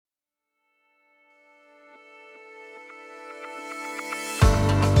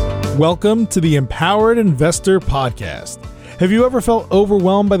Welcome to the Empowered Investor Podcast. Have you ever felt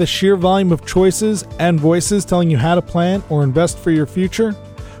overwhelmed by the sheer volume of choices and voices telling you how to plan or invest for your future?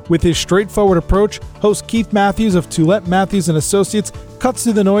 With his straightforward approach, host Keith Matthews of Toulette Matthews & Associates cuts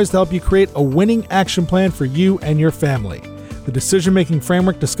through the noise to help you create a winning action plan for you and your family. The decision-making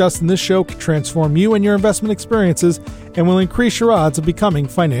framework discussed in this show can transform you and your investment experiences and will increase your odds of becoming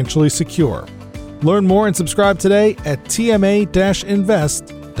financially secure. Learn more and subscribe today at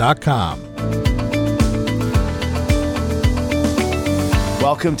tma-invest.com.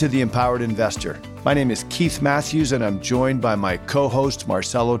 Welcome to the Empowered Investor. My name is Keith Matthews, and I'm joined by my co-host,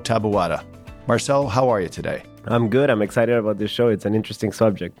 Marcelo Taboada. Marcelo, how are you today? I'm good. I'm excited about this show. It's an interesting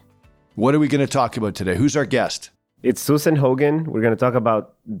subject. What are we going to talk about today? Who's our guest? It's Susan Hogan. We're going to talk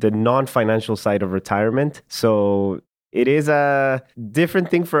about the non-financial side of retirement. So it is a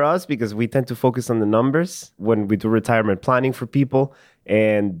different thing for us because we tend to focus on the numbers when we do retirement planning for people.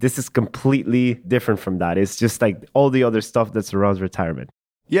 And this is completely different from that. It's just like all the other stuff that surrounds retirement.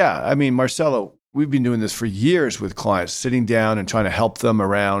 Yeah. I mean, Marcelo, we've been doing this for years with clients, sitting down and trying to help them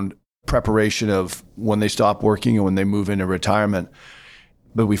around preparation of when they stop working and when they move into retirement.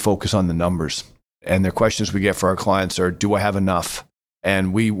 But we focus on the numbers. And the questions we get for our clients are, do I have enough?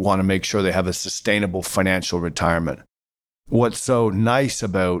 And we want to make sure they have a sustainable financial retirement. What's so nice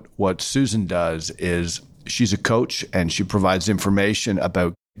about what Susan does is she's a coach and she provides information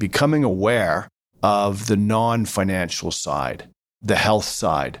about becoming aware of the non-financial side, the health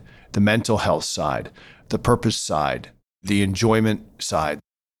side, the mental health side, the purpose side, the enjoyment side.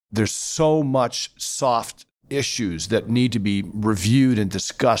 There's so much soft issues that need to be reviewed and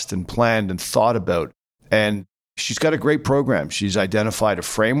discussed and planned and thought about. And she's got a great program. She's identified a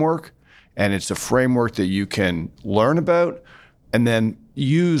framework, and it's a framework that you can learn about and then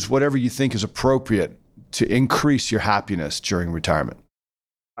use whatever you think is appropriate to increase your happiness during retirement.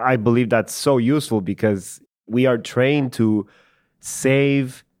 I believe that's so useful because we are trained to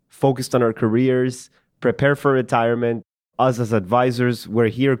save, focused on our careers, prepare for retirement. Us as advisors, we're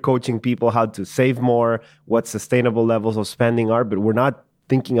here coaching people how to save more, what sustainable levels of spending are, but we're not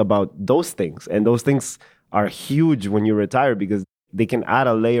thinking about those things. And those things are huge when you retire because they can add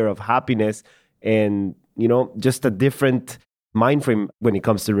a layer of happiness and, just a different mind frame when it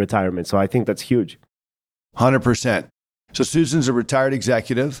comes to retirement. So I think that's huge. 100%. So Susan's a retired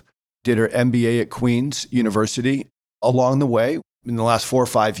executive, did her MBA at Queen's University. Along the way, in the last 4 or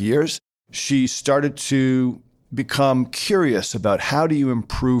 5 years, she started to become curious about how do you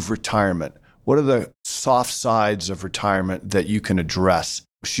improve retirement? What are the soft sides of retirement that you can address?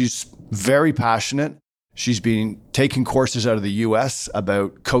 She's very passionate. She's been taking courses out of the US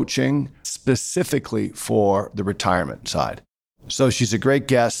about coaching specifically for the retirement side. So she's a great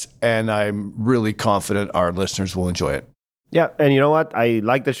guest, and I'm really confident our listeners will enjoy it. Yeah, and you know what? I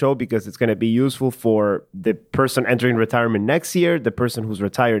like the show because it's going to be useful for the person entering retirement next year, the person who's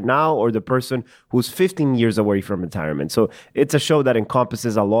retired now, or the person who's 15 years away from retirement. So it's a show that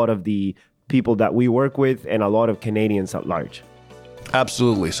encompasses a lot of the people that we work with and a lot of Canadians at large.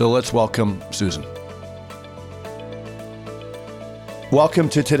 Absolutely. So let's welcome Susan. Welcome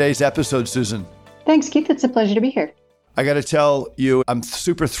to today's episode, Susan. Thanks, Keith. It's a pleasure to be here. I got to tell you, I'm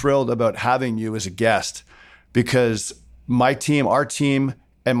super thrilled about having you as a guest because my team, our team,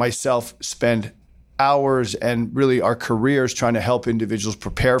 and myself spend hours and really our careers trying to help individuals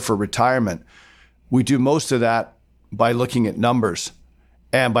prepare for retirement. We do most of that by looking at numbers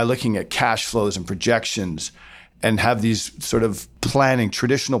and by looking at cash flows and projections and have these sort of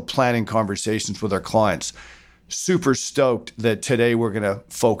traditional planning conversations with our clients. Super stoked that today we're going to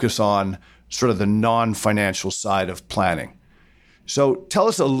focus on sort of the non-financial side of planning. So tell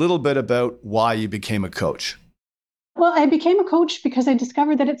us a little bit about why you became a coach. Well, I became a coach because I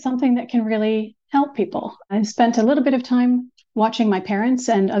discovered that it's something that can really help people. I spent a little bit of time watching my parents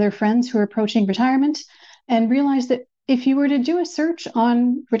and other friends who are approaching retirement and realized that if you were to do a search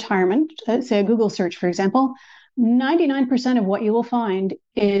on retirement, say a Google search, for example, 99% of what you will find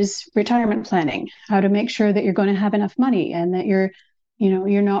is retirement planning, how to make sure that you're going to have enough money and that you're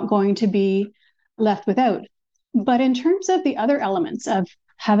not going to be left without. But in terms of the other elements of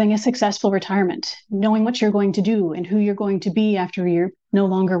having a successful retirement, knowing what you're going to do and who you're going to be after you're no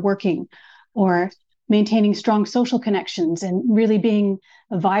longer working, or maintaining strong social connections and really being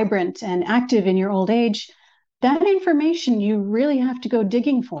vibrant and active in your old age, that information you really have to go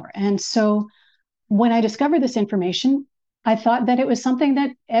digging for. And so when I discovered this information, I thought that it was something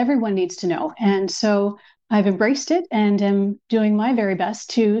that everyone needs to know. And so I've embraced it and am doing my very best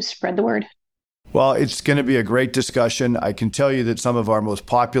to spread the word. Well, it's going to be a great discussion. I can tell you that some of our most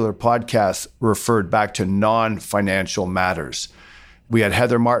popular podcasts referred back to non-financial matters. We had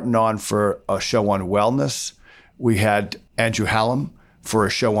Heather Martin on for a show on wellness. We had Andrew Hallam for a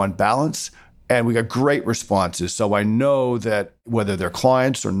show on balance. And we got great responses. So I know that whether they're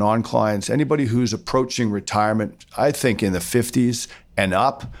clients or non-clients, anybody who's approaching retirement, I think in the 50s and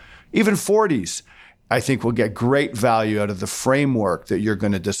up, even 40s, I think will get great value out of the framework that you're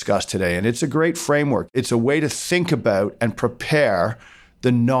going to discuss today. And it's a great framework. It's a way to think about and prepare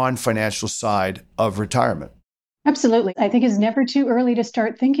the non-financial side of retirement. Absolutely. I think it's never too early to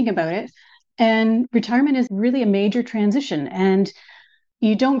start thinking about it. And retirement is really a major transition. And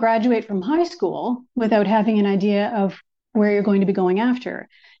you don't graduate from high school without having an idea of where you're going to be going after.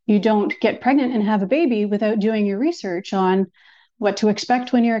 You don't get pregnant and have a baby without doing your research on what to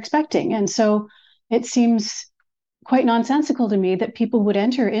expect when you're expecting. And so it seems quite nonsensical to me that people would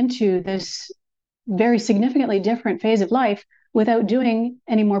enter into this very significantly different phase of life without doing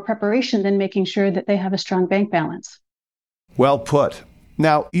any more preparation than making sure that they have a strong bank balance. Well put.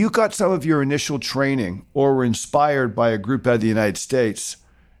 Now, you got some of your initial training or were inspired by a group out of the United States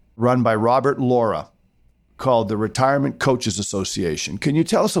run by Robert Laura called the Retirement Coaches Association. Can you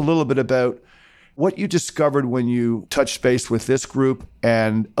tell us a little bit about what you discovered when you touched base with this group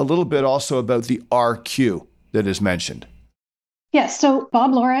and a little bit also about the RQ that is mentioned? Yes, so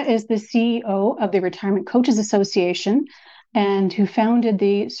Bob Laura is the CEO of the Retirement Coaches Association and who founded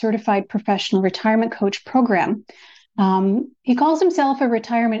the Certified Professional Retirement Coach program. He calls himself a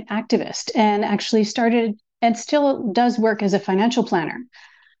retirement activist and actually started and still does work as a financial planner.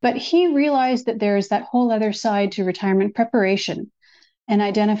 But he realized that there's that whole other side to retirement preparation and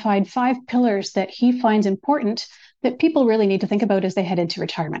identified 5 pillars that he finds important that people really need to think about as they head into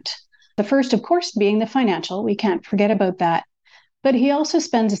retirement. The first, of course, being the financial. We can't forget about that. But he also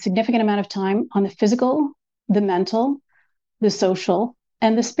spends a significant amount of time on the physical, the mental, the social,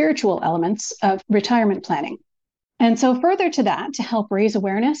 and the spiritual elements of retirement planning. And so further to that, to help raise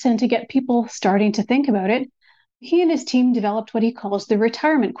awareness and to get people starting to think about it, he and his team developed what he calls the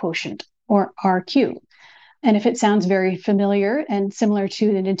retirement quotient, or RQ. And if it sounds very familiar and similar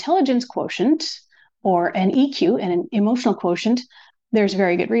to an intelligence quotient or an EQ and an emotional quotient, there's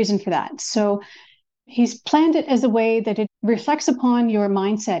very good reason for that. So he's planned it as a way that it reflects upon your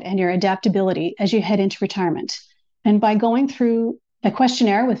mindset and your adaptability as you head into retirement. And by going through a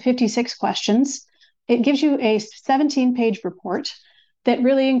questionnaire with 56 questions, it gives you a 17-page report that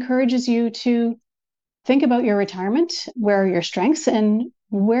really encourages you to think about your retirement, where are your strengths, and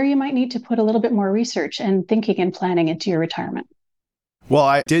where you might need to put a little bit more research and thinking and planning into your retirement. Well,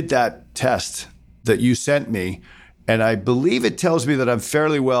 I did that test that you sent me, and I believe it tells me that I'm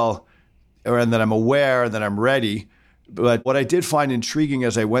fairly well, and that I'm aware, that I'm ready. But what I did find intriguing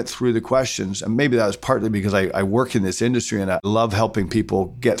as I went through the questions, and maybe that was partly because I work in this industry and I love helping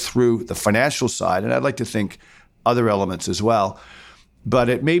people get through the financial side, and I'd like to think other elements as well. But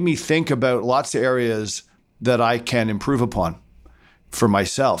it made me think about lots of areas that I can improve upon for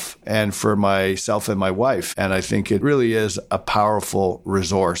myself and my wife. And I think it really is a powerful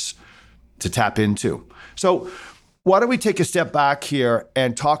resource to tap into. So why don't we take a step back here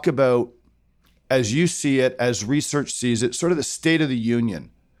and talk about, as you see it, as research sees it, sort of the state of the union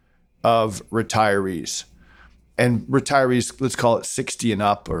of retirees. And retirees, let's call it 60 and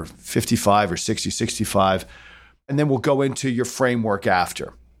up, or 55 or 60, 65. And then we'll go into your framework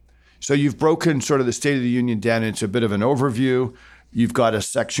after. So you've broken sort of the state of the union down into a bit of an overview. You've got a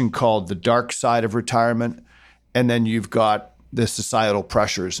section called the dark side of retirement. And then you've got the societal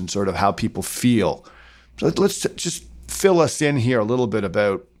pressures and sort of how people feel. So let's just fill us in here a little bit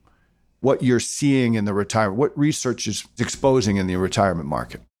about what you're seeing in the retirement, what research is exposing in the retirement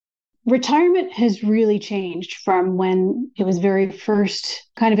market. Retirement has really changed from when it was very first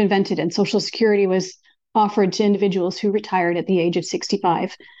kind of invented and Social Security was offered to individuals who retired at the age of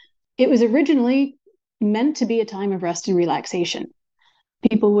 65. It was originally meant to be a time of rest and relaxation.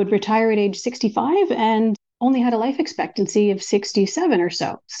 People would retire at age 65 and only had a life expectancy of 67 or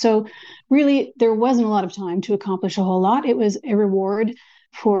so. So really, there wasn't a lot of time to accomplish a whole lot. It was a reward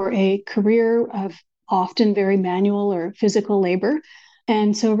for a career of often very manual or physical labor.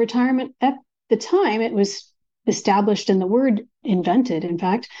 And so retirement at the time, it was established and the word invented, in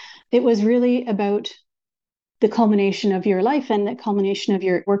fact, it was really about the culmination of your life and the culmination of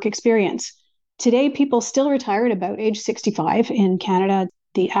your work experience. Today, people still retire at about age 65. In Canada,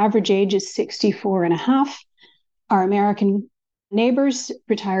 the average age is 64 and a half. Our American neighbors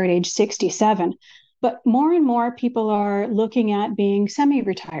retire at age 67. But more and more people are looking at being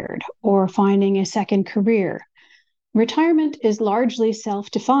semi-retired or finding a second career. Retirement is largely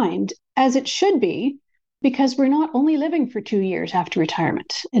self-defined, as it should be, because we're not only living for 2 years after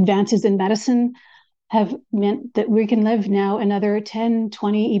retirement. Advances in medicine have meant that we can live now another 10,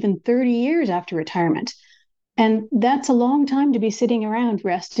 20, even 30 years after retirement. And that's a long time to be sitting around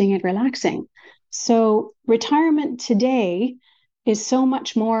resting and relaxing. So retirement today is so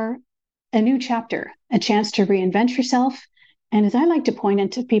much more a new chapter, a chance to reinvent yourself. And as I like to point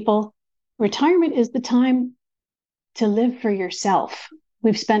out to people, retirement is the time to live for yourself.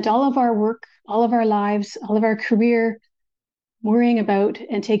 We've spent all of our work, all of our lives, all of our career worrying about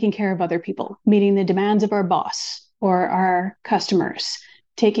and taking care of other people, meeting the demands of our boss or our customers,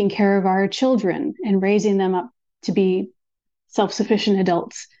 taking care of our children and raising them up to be self-sufficient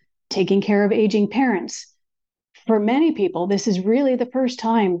adults, taking care of aging parents. For many people, this is really the first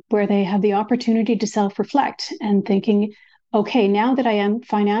time where they have the opportunity to self-reflect and thinking, okay, now that I am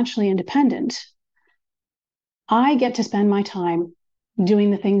financially independent, I get to spend my time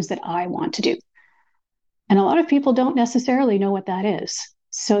doing the things that I want to do. And a lot of people don't necessarily know what that is.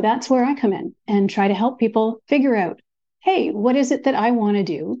 So that's where I come in and try to help people figure out, hey, what is it that I want to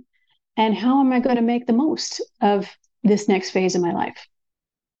do? And how am I going to make the most of this next phase of my life?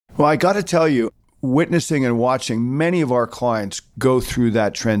 Well, I got to tell you, witnessing and watching many of our clients go through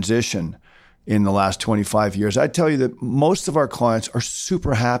that transition in the last 25 years, I tell you that most of our clients are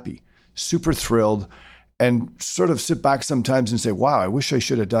super happy, super thrilled, and sort of sit back sometimes and say, wow, I wish I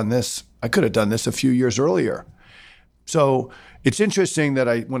should have done this. I could have done this a few years earlier. So it's interesting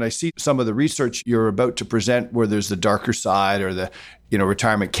that when I see some of the research you're about to present where there's the darker side or the,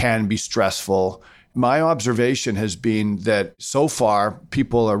 retirement can be stressful. My observation has been that so far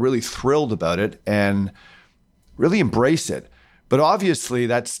people are really thrilled about it and really embrace it. But obviously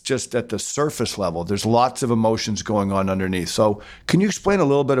that's just at the surface level. There's lots of emotions going on underneath. So can you explain a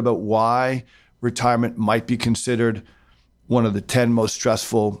little bit about why retirement might be considered one of the 10 most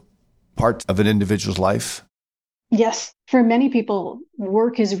stressful parts of an individual's life? Yes. For many people,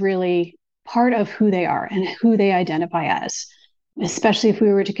 work is really part of who they are and who they identify as, especially if we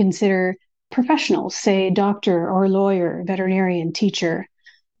were to consider professionals, say doctor or lawyer, veterinarian, teacher,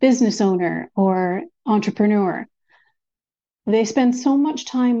 business owner, or entrepreneur. They spend so much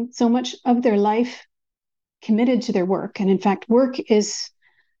time, so much of their life committed to their work. And in fact, work is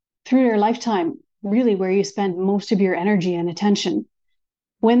through your lifetime really where you spend most of your energy and attention.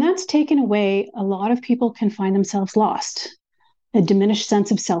 When that's taken away, a lot of people can find themselves lost, a diminished sense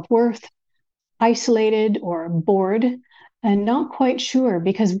of self-worth, isolated or bored, and not quite sure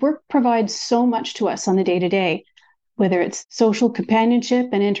because work provides so much to us on the day-to-day, whether it's social companionship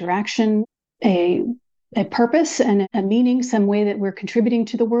and interaction, a purpose and a meaning, some way that we're contributing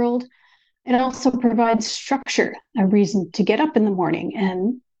to the world. It also provides structure, a reason to get up in the morning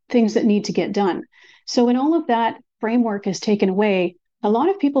and things that need to get done. So when all of that framework is taken away, a lot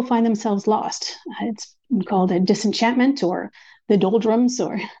of people find themselves lost. It's called a disenchantment or the doldrums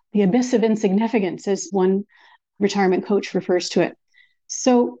or the abyss of insignificance, as one retirement coach refers to it.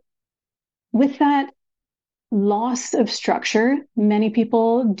 So with that loss of structure, many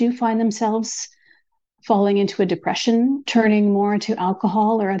people do find themselves falling into a depression, turning more to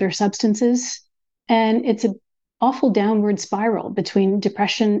alcohol or other substances. And it's an awful downward spiral between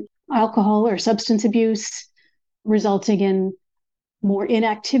depression, alcohol, or substance abuse, resulting in more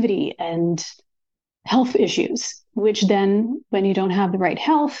inactivity and health issues, which then, when you don't have the right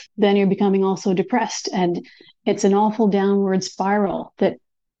health, then you're becoming also depressed. And it's an awful downward spiral that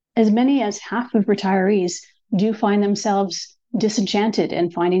as many as half of retirees do find themselves disenchanted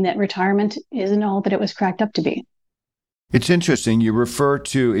and finding that retirement isn't all that it was cracked up to be. It's interesting. You refer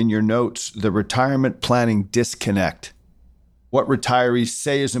to in your notes the retirement planning disconnect. What retirees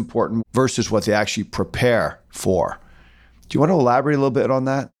say is important versus what they actually prepare for. Do you want to elaborate a little bit on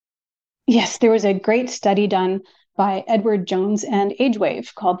that? Yes, there was a great study done by Edward Jones and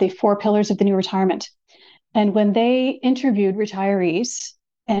AgeWave called The 4 Pillars of the New Retirement. And when they interviewed retirees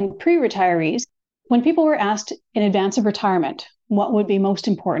and pre-retirees, when people were asked in advance of retirement, what would be most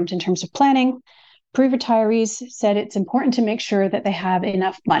important in terms of planning, pre-retirees said it's important to make sure that they have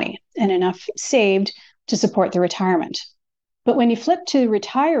enough money and enough saved to support the retirement. But when you flip to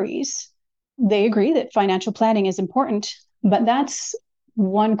retirees, they agree that financial planning is important, but that's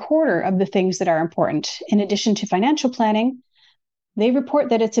 1/4 of the things that are important. In addition to financial planning, they report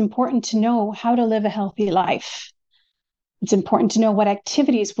that it's important to know how to live a healthy life. It's important to know what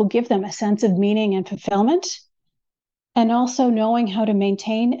activities will give them a sense of meaning and fulfillment, and also knowing how to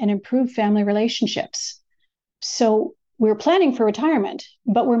maintain and improve family relationships. So we're planning for retirement,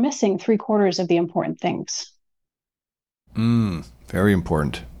 but we're missing 3/4 of the important things. Very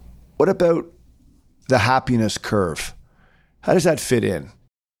important. What about the happiness curve? How does that fit in?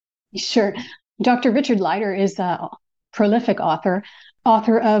 Sure. Dr. Richard Leider is a prolific author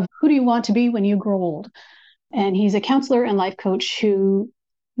author of Who Do You Want to Be When You Grow Old? And he's a counselor and life coach who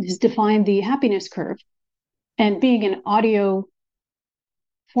has defined the happiness curve. And being an audio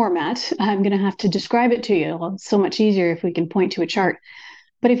format, I'm going to have to describe it to you. Well, it's so much easier if we can point to a chart.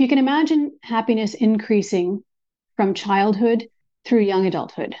 But if you can imagine happiness increasing from childhood through young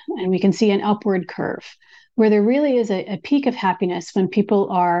adulthood, and we can see an upward curve where there really is a peak of happiness when people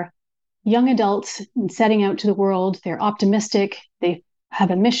are young adults and setting out to the world. They're optimistic, they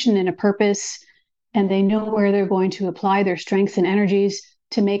have a mission and a purpose, and they know where they're going to apply their strengths and energies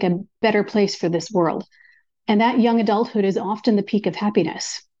to make a better place for this world. And that young adulthood is often the peak of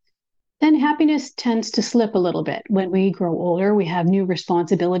happiness. Then happiness tends to slip a little bit. When we grow older, we have new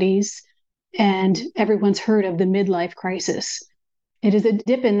responsibilities, and everyone's heard of the midlife crisis. It is a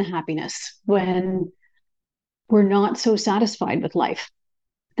dip in the happiness when we're not so satisfied with life.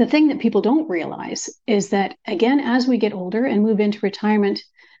 The thing that people don't realize is that, again, as we get older and move into retirement,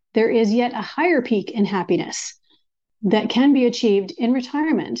 there is yet a higher peak in happiness that can be achieved in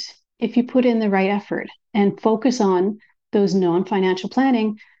retirement if you put in the right effort and focus on those non-financial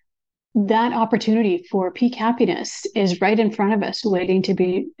planning. That opportunity for peak happiness is right in front of us, waiting to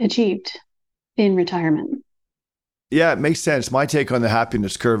be achieved in retirement. Yeah, it makes sense. My take on the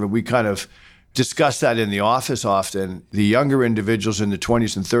happiness curve, and we kind of discuss that in the office often. The younger individuals in the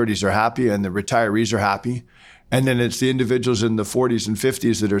 20s and 30s are happy, and the retirees are happy. And then it's the individuals in the 40s and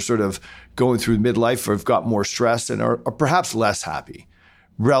 50s that are sort of going through midlife or have got more stress and are perhaps less happy,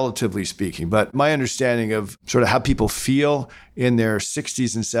 relatively speaking. But my understanding of sort of how people feel in their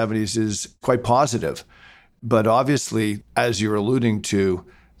 60s and 70s is quite positive. But obviously, as you're alluding to,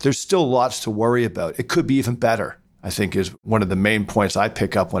 there's still lots to worry about. It could be even better, I think, is one of the main points I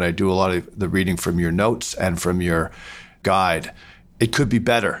pick up when I do a lot of the reading from your notes and from your guide. It could be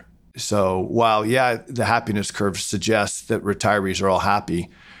better. So while, yeah, the happiness curve suggests that retirees are all happy,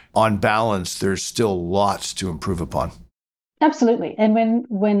 on balance, there's still lots to improve upon. Absolutely. And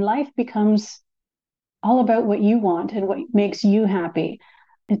when life becomes all about what you want and what makes you happy,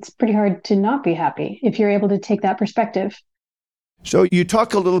 it's pretty hard to not be happy if you're able to take that perspective. So you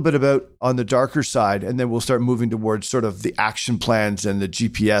talk a little bit about on the darker side, and then we'll start moving towards sort of the action plans and the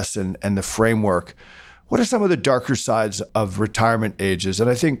GPS and the framework. What are some of the darker sides of retirement ages? And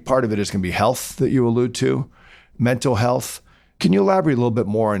I think part of it is going to be health that you allude to, mental health. Can you elaborate a little bit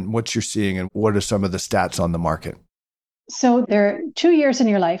more on what you're seeing and what are some of the stats on the market? So there are 2 years in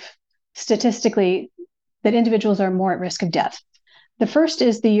your life, statistically, that individuals are more at risk of death. The first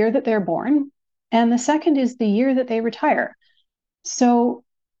is the year that they're born, and the second is the year that they retire. So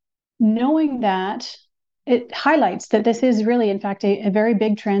knowing that, it highlights that this is really, in fact, a very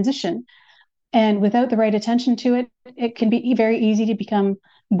big transition. And without the right attention to it, it can be very easy to become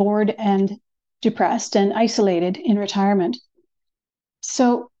bored and depressed and isolated in retirement.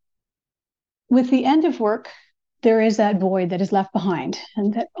 So with the end of work, there is that void that is left behind.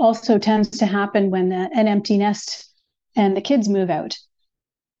 And that also tends to happen when an empty nest and the kids move out.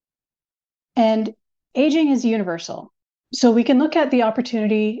 And aging is universal. So we can look at the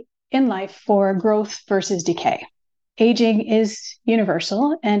opportunity in life for growth versus decay. Aging is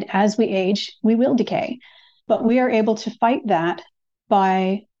universal, and as we age, we will decay. But we are able to fight that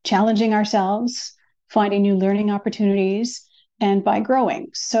by challenging ourselves, finding new learning opportunities, and by growing.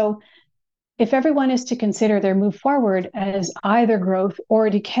 So if everyone is to consider their move forward as either growth or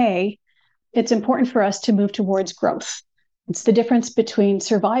decay, it's important for us to move towards growth. It's the difference between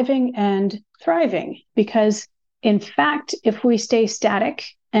surviving and thriving, because in fact, if we stay static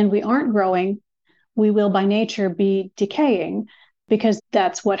and we aren't growing, we will by nature be decaying, because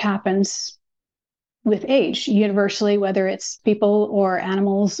that's what happens with age universally, whether it's people or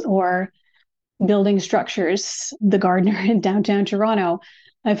animals or building structures. The gardener in downtown Toronto,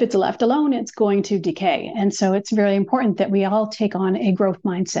 if it's left alone, it's going to decay. And so it's very important that we all take on a growth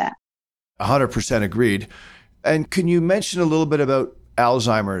mindset. 100% agreed. And can you mention a little bit about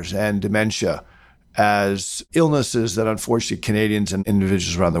Alzheimer's and dementia as illnesses that unfortunately Canadians and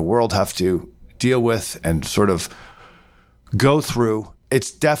individuals around the world have to deal with and sort of go through?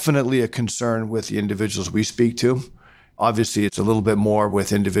 It's definitely a concern with the individuals we speak to. Obviously, it's a little bit more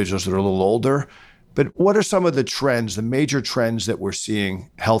with individuals that are a little older. But what are some of the trends, the major trends that we're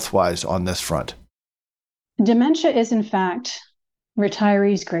seeing health-wise on this front? Dementia is, in fact,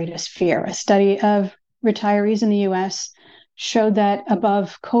 retirees' greatest fear. A study of retirees in the US showed that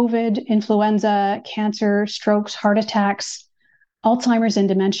above COVID, influenza, cancer, strokes, heart attacks, Alzheimer's and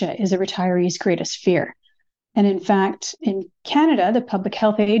dementia is a retiree's greatest fear. And in fact, in Canada, the Public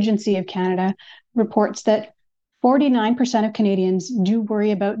Health Agency of Canada reports that 49% of Canadians do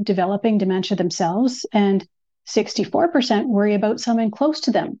worry about developing dementia themselves, and 64% worry about someone close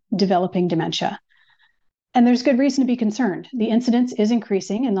to them developing dementia. And there's good reason to be concerned. The incidence is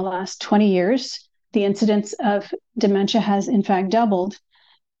increasing. In the last 20 years, the incidence of dementia has in fact doubled.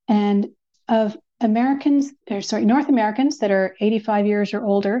 And of North Americans that are 85 years or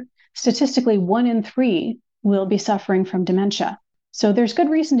older, statistically 1 in 3 will be suffering from dementia. So there's good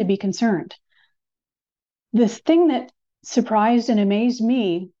reason to be concerned. The thing that surprised and amazed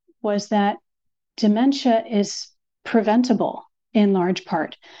me was that dementia is preventable in large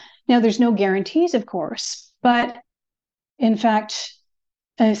part. Now, there's no guarantees, of course, but in fact,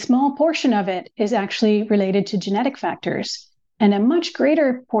 a small portion of it is actually related to genetic factors. And a much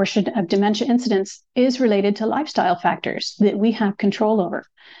greater portion of dementia incidence is related to lifestyle factors that we have control over.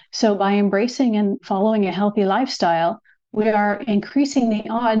 So by embracing and following a healthy lifestyle, we are increasing the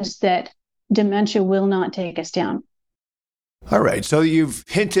odds that dementia will not take us down. All right. So you've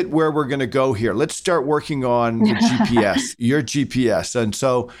hinted where we're going to go here. Let's start working on the GPS, your GPS. And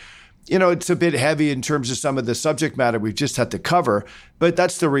so, it's a bit heavy in terms of some of the subject matter we've just had to cover, but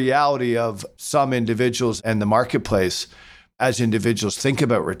that's the reality of some individuals and the marketplace as individuals think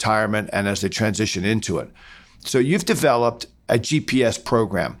about retirement and as they transition into it. So you've developed a GPS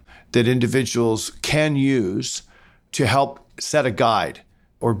program that individuals can use to help set a guide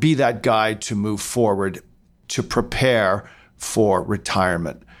or be that guide to move forward to prepare for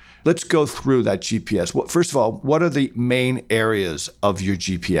retirement. Let's go through that GPS. First of all, what are the main areas of your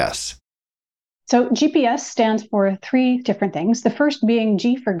GPS? So GPS stands for 3 different things. The first being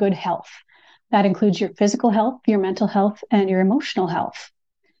G for good health. That includes your physical health, your mental health, and your emotional health.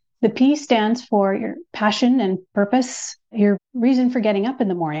 The P stands for your passion and purpose, your reason for getting up in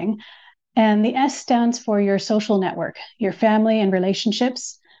the morning. And the S stands for your social network, your family and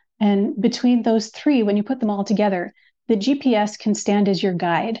relationships. And between those 3, when you put them all together, the GPS can stand as your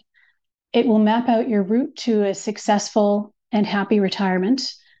guide. It will map out your route to a successful and happy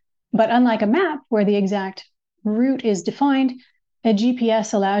retirement. But unlike a map where the exact route is defined, a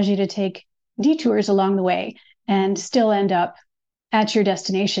GPS allows you to take detours along the way and still end up at your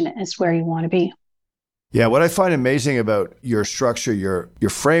destination as where you want to be. Yeah, what I find amazing about your structure, your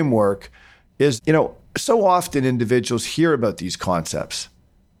framework is, so often individuals hear about these concepts.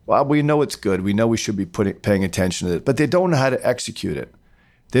 Well, we know it's good. We know we should be paying attention to it, but they don't know how to execute it.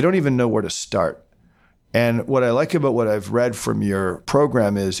 They don't even know where to start. And what I like about what I've read from your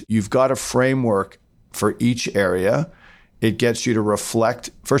program is you've got a framework for each area. It gets you to reflect,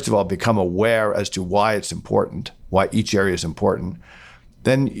 first of all, become aware as to why it's important, why each area is important.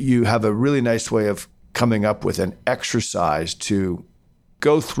 Then you have a really nice way of coming up with an exercise to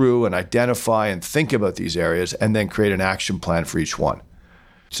go through and identify and think about these areas and then create an action plan for each one.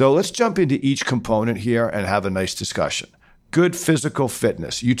 So let's jump into each component here and have a nice discussion. Good physical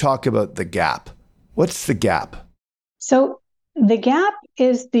fitness. You talk about the gap. What's the gap? So the gap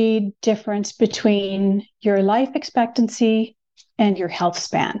is the difference between your life expectancy and your health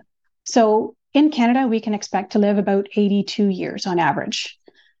span. So in Canada, we can expect to live about 82 years on average.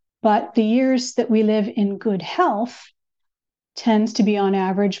 But the years that we live in good health tends to be on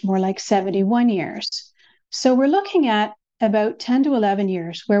average more like 71 years. So we're looking at about 10 to 11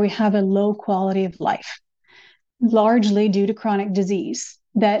 years where we have a low quality of life, largely due to chronic disease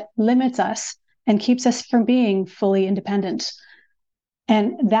that limits us and keeps us from being fully independent.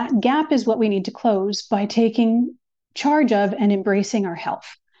 And that gap is what we need to close by taking charge of and embracing our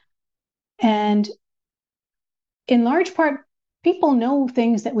health. And in large part, people know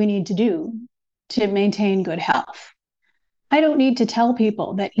things that we need to do to maintain good health. I don't need to tell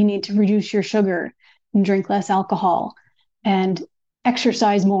people that you need to reduce your sugar and drink less alcohol and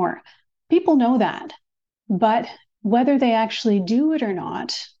exercise more. People know that. But whether they actually do it or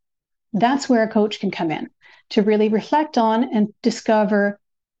not, that's where a coach can come in to really reflect on and discover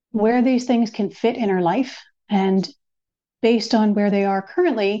where these things can fit in our life, and based on where they are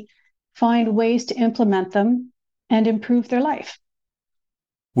currently, find ways to implement them and improve their life.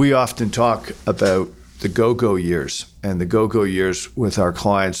 We often talk about the go-go years, and the go-go years with our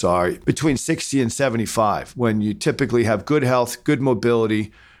clients are between 60 and 75, when you typically have good health, good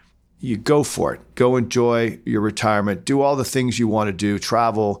mobility. You go for it. Go enjoy your retirement. Do all the things you want to do.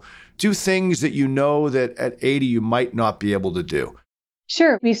 Travel. Do things that you know that at 80 you might not be able to do.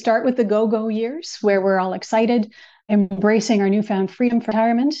 Sure. We start with the go-go years where we're all excited, embracing our newfound freedom for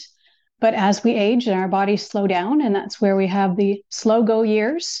retirement. But as we age and our bodies slow down, and that's where we have the slow-go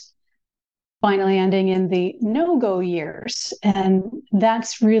years, finally ending in the no-go years. And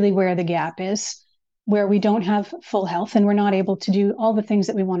that's really where the gap is, where we don't have full health and we're not able to do all the things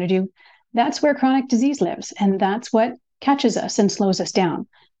that we want to do. That's where chronic disease lives. And that's what catches us and slows us down.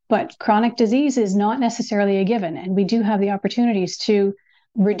 But chronic disease is not necessarily a given, and we do have the opportunities to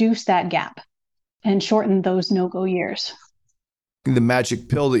reduce that gap and shorten those no-go years. The magic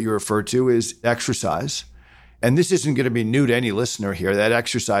pill that you refer to is exercise. And this isn't going to be new to any listener here. That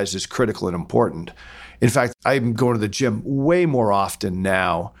exercise is critical and important. In fact, I'm going to the gym way more often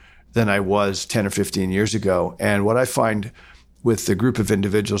now than I was 10 or 15 years ago. And what I find with the group of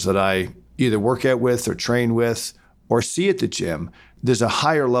individuals that I either work out with or train with or see at the gym, there's a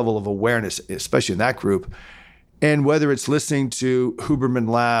higher level of awareness, especially in that group. And whether it's listening to Huberman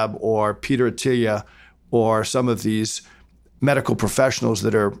Lab or Peter Attia or some of these medical professionals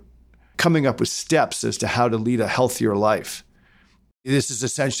that are coming up with steps as to how to lead a healthier life, this is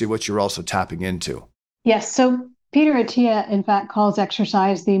essentially what you're also tapping into. Yes. So Peter Attia, in fact, calls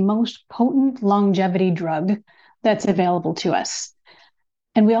exercise the most potent longevity drug that's available to us.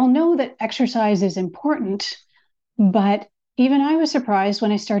 And we all know that exercise is important, but even I was surprised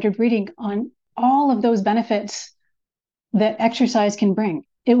when I started reading on all of those benefits that exercise can bring.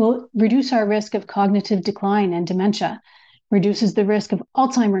 It will reduce our risk of cognitive decline and dementia, reduces the risk of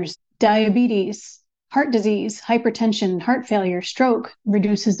Alzheimer's, diabetes, heart disease, hypertension, heart failure, stroke,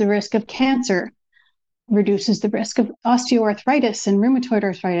 reduces the risk of cancer, reduces the risk of osteoarthritis and rheumatoid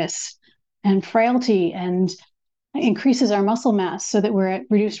arthritis and frailty, and increases our muscle mass so that we're at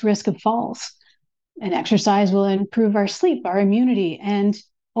reduced risk of falls. And exercise will improve our sleep, our immunity, and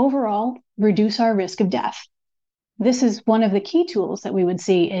overall reduce our risk of death. This is one of the key tools that we would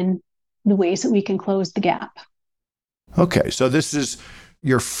see in the ways that we can close the gap. Okay, so this is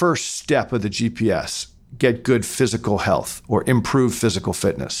your first step of the GPS, get good physical health or improve physical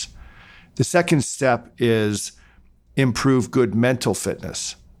fitness. The second step is improve good mental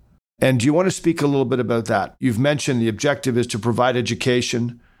fitness. And do you want to speak a little bit about that? You've mentioned the objective is to provide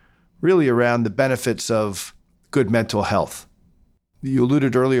education really around the benefits of good mental health. You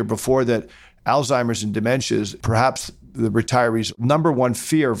alluded earlier before that Alzheimer's and dementia is perhaps the retirees' number one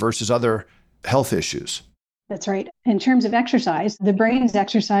fear versus other health issues. That's right. In terms of exercise, the brain's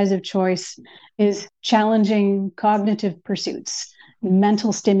exercise of choice is challenging cognitive pursuits,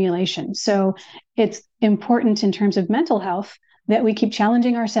 mental stimulation. So it's important in terms of mental health that we keep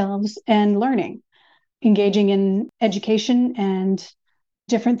challenging ourselves and learning, engaging in education and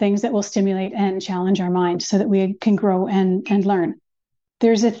different things that will stimulate and challenge our mind so that we can grow and learn.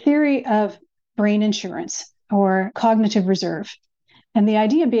 There's a theory of brain insurance or cognitive reserve. And the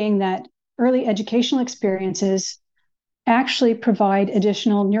idea being that early educational experiences actually provide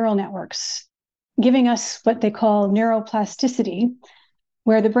additional neural networks, giving us what they call neuroplasticity,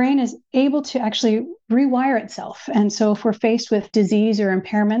 where the brain is able to actually rewire itself. And so if we're faced with disease or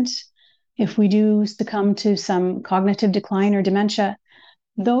impairment, if we do succumb to some cognitive decline or dementia,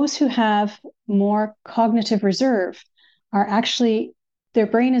 those who have more cognitive reserve are actually, their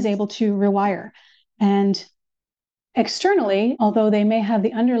brain is able to rewire. And externally, although they may have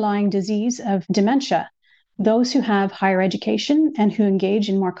the underlying disease of dementia, those who have higher education and who engage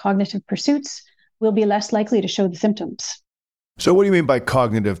in more cognitive pursuits will be less likely to show the symptoms. So what do you mean by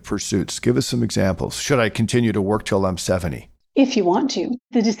cognitive pursuits? Give us some examples. Should I continue to work till I'm 70? If you want to.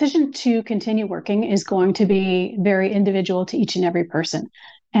 The decision to continue working is going to be very individual to each and every person.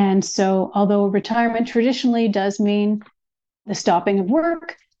 And so although retirement traditionally does mean the stopping of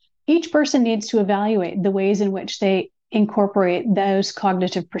work, each person needs to evaluate the ways in which they incorporate those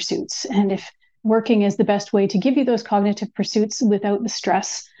cognitive pursuits. And if working is the best way to give you those cognitive pursuits without the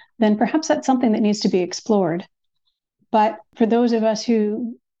stress, then perhaps that's something that needs to be explored. But for those of us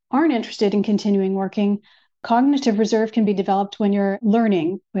who aren't interested in continuing working, cognitive reserve can be developed when you're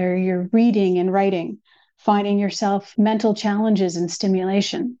learning, where you're reading and writing, finding yourself mental challenges and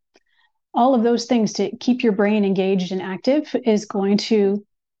stimulation. All of those things to keep your brain engaged and active is going to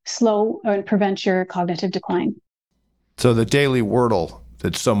slow and prevent your cognitive decline. So the daily Wordle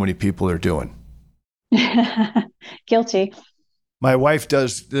that so many people are doing. Guilty. My wife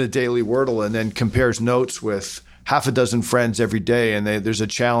does the daily Wordle and then compares notes with half a dozen friends every day, and there's a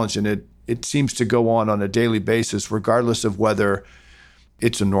challenge, and it seems to go on a daily basis, regardless of whether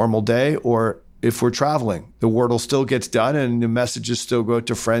it's a normal day or if we're traveling. The Wordle still gets done, and the messages still go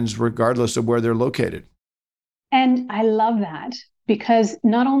to friends regardless of where they're located. And I love that, because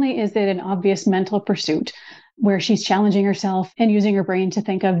not only is it an obvious mental pursuit where she's challenging herself and using her brain to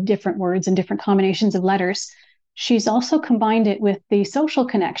think of different words and different combinations of letters, she's also combined it with the social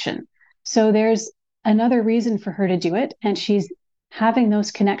connection. So there's another reason for her to do it, and she's having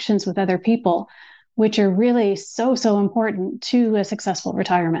those connections with other people, which are really so important to a successful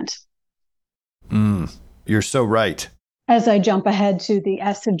retirement. You're so right. As I jump ahead to the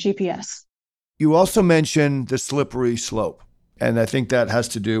S of GPS. You also mentioned the slippery slope. And I think that has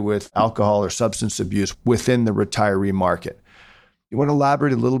to do with alcohol or substance abuse within the retiree market. You want to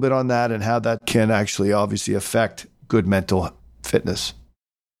elaborate a little bit on that and how that can actually obviously affect good mental fitness?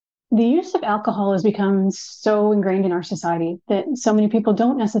 The use of alcohol has become so ingrained in our society that so many people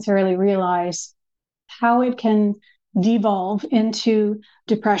don't necessarily realize how it can devolve into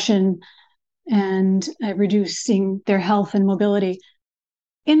depression and reducing their health and mobility.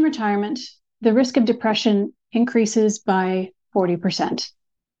 In retirement, the risk of depression increases by 40%.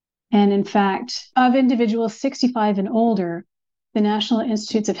 And in fact, of individuals 65 and older, the National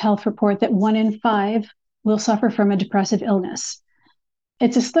Institutes of Health report that 1 in 5 will suffer from a depressive illness.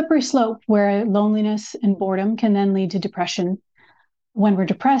 It's a slippery slope where loneliness and boredom can then lead to depression. When we're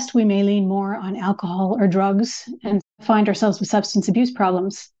depressed, we may lean more on alcohol or drugs and find ourselves with substance abuse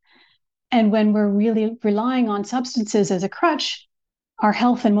problems. And when we're really relying on substances as a crutch, our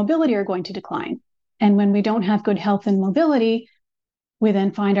health and mobility are going to decline. And when we don't have good health and mobility, we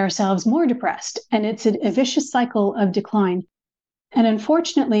then find ourselves more depressed. And it's a vicious cycle of decline. And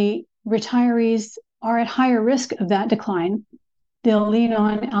unfortunately, retirees are at higher risk of that decline. They'll lean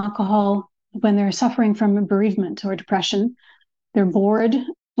on alcohol when they're suffering from bereavement or depression. They're bored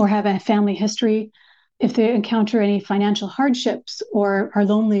or have a family history. If they encounter any financial hardships or are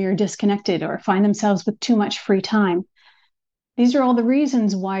lonely or disconnected or find themselves with too much free time. These are all the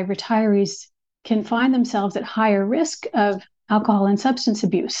reasons why retirees can find themselves at higher risk of alcohol and substance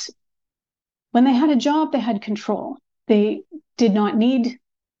abuse. When they had a job, they had control. They did not need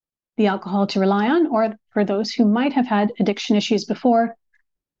the alcohol to rely on, or for those who might have had addiction issues before,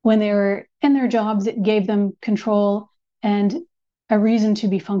 when they were in their jobs, it gave them control and a reason to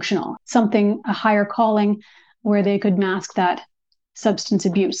be functional, a higher calling where they could mask that substance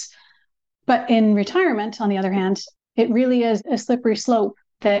abuse. But in retirement, on the other hand, it really is a slippery slope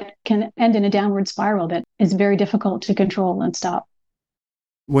that can end in a downward spiral that is very difficult to control and stop.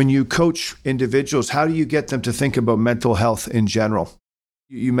 When you coach individuals, how do you get them to think about mental health in general?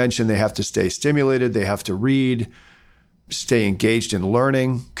 You mentioned they have to stay stimulated, they have to read, stay engaged in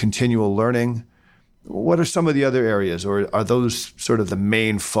learning, continual learning. What are some of the other areas, or are those sort of the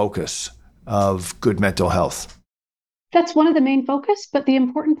main focus of good mental health? That's one of the main focus, but the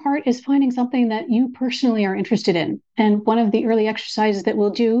important part is finding something that you personally are interested in. And one of the early exercises that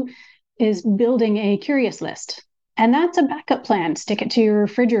we'll do is building a curious list. And that's a backup plan. Stick it to your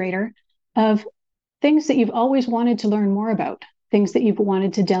refrigerator of things that you've always wanted to learn more about, things that you've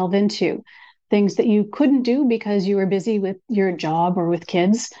wanted to delve into, things that you couldn't do because you were busy with your job or with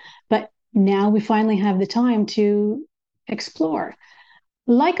kids. But now we finally have the time to explore.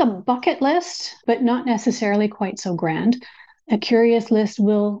 Like a bucket list, but not necessarily quite so grand. A curious list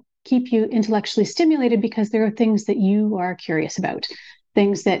will keep you intellectually stimulated because there are things that you are curious about,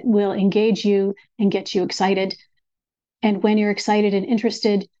 things that will engage you and get you excited. And when you're excited and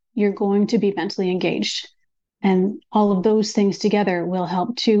interested, you're going to be mentally engaged. And all of those things together will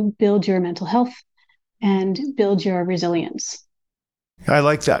help to build your mental health and build your resilience. I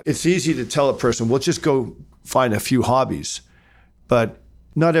like that. It's easy to tell a person, well, just go find a few hobbies. But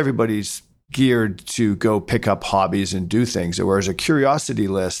not everybody's geared to go pick up hobbies and do things. Whereas a curiosity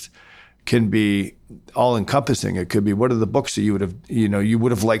list can be all encompassing. It could be, what are the books that you would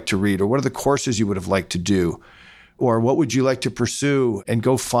have liked to read, or what are the courses you would have liked to do, or what would you like to pursue, and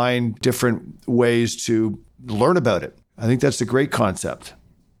go find different ways to learn about it. I think that's a great concept.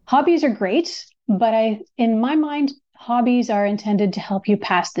 Hobbies are great, but in my mind, hobbies are intended to help you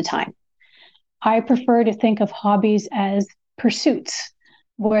pass the time. I prefer to think of hobbies as pursuits,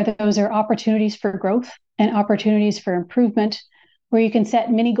 where those are opportunities for growth and opportunities for improvement, where you can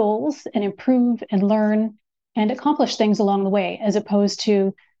set mini goals and improve and learn and accomplish things along the way, as opposed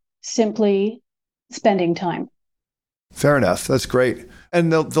to simply spending time. Fair enough. That's great.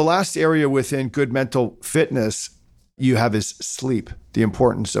 And the last area within good mental fitness you have is sleep, the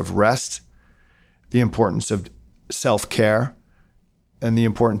importance of rest, the importance of self-care, and the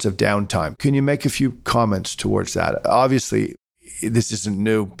importance of downtime. Can you make a few comments towards that? Obviously, this isn't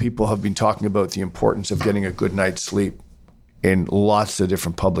new. People have been talking about the importance of getting a good night's sleep in lots of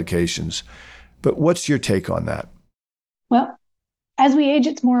different publications. But what's your take on that? Well, as we age,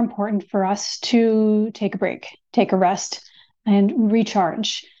 it's more important for us to take a break, take a rest, and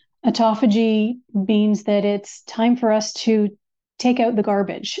recharge. Autophagy means that it's time for us to take out the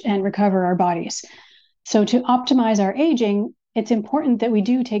garbage and recover our bodies. So to optimize our aging, it's important that we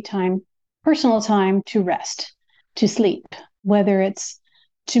do take time, personal time, to rest, to sleep, whether it's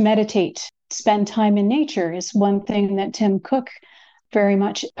to meditate, spend time in nature is one thing that Tim Cook very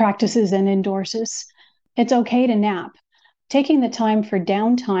much practices and endorses. It's okay to nap. Taking the time for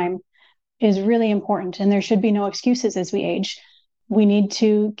downtime is really important, and there should be no excuses as we age. we need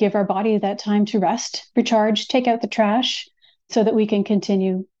to give our body that time to rest, recharge, take out the trash so that we can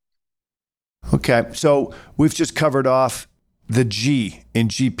continue. Okay, so we've just covered off the G in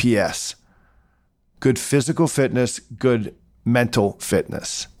GPS. Good physical fitness, good mental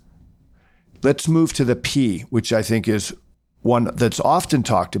fitness. Let's move to the P, which I think is one that's often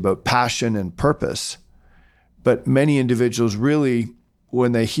talked about, passion and purpose. But many individuals really,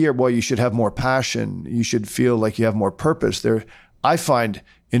 when they hear, well, you should have more passion, you should feel like you have more purpose, I find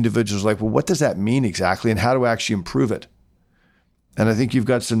individuals like, well, what does that mean exactly? And how do I actually improve it? And I think you've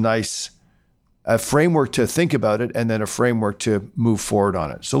got some nice framework to think about it and then a framework to move forward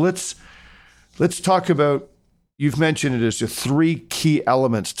on it. So let's talk about, you've mentioned it as the 3 key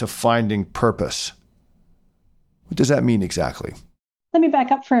elements to finding purpose. What does that mean exactly? Let me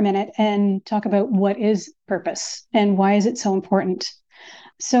back up for a minute and talk about what is purpose and why is it so important.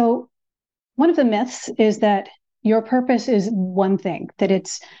 So one of the myths is that your purpose is one thing, that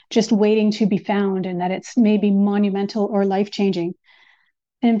it's just waiting to be found and that it's maybe monumental or life-changing.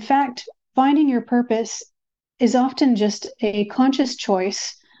 In fact, finding your purpose is often just a conscious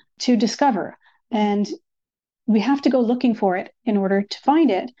choice to discover. And we have to go looking for it in order to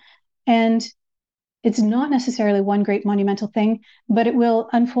find it. And it's not necessarily one great monumental thing, but it will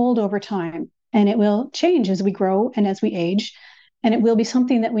unfold over time and it will change as we grow and as we age. And it will be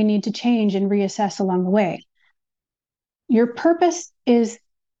something that we need to change and reassess along the way. Your purpose is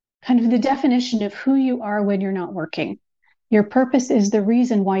kind of the definition of who you are when you're not working. Your purpose is the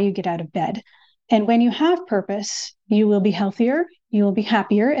reason why you get out of bed. And when you have purpose, you will be healthier, you will be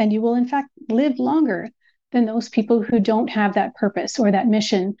happier, and you will, in fact, live longer than those people who don't have that purpose or that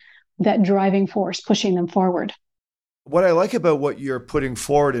mission, that driving force pushing them forward. What I like about what you're putting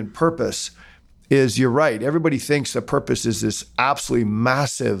forward in purpose is you're right. Everybody thinks that purpose is this absolutely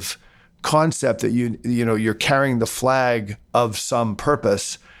massive concept that you're carrying the flag of some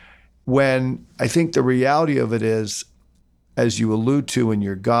purpose, when I think the reality of it is, as you allude to in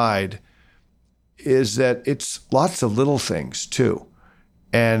your guide, is that it's lots of little things too.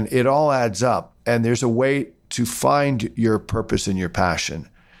 And it all adds up. And there's a way to find your purpose and your passion.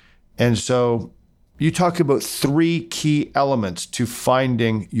 And so you talk about 3 key elements to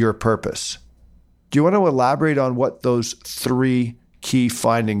finding your purpose. Do you want to elaborate on what those 3 key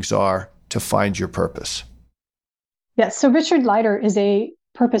findings are to find your purpose? Yes. So Richard Leider is a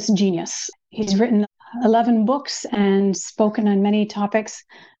purpose genius. He's written 11 books and spoken on many topics.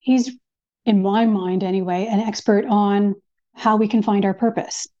 He's, in my mind anyway, an expert on how we can find our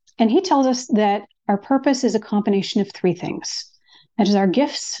purpose. And he tells us that our purpose is a combination of 3 things. That is our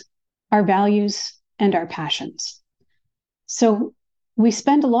gifts, our values, and our passions. So we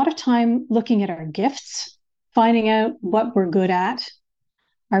spend a lot of time looking at our gifts, finding out what we're good at,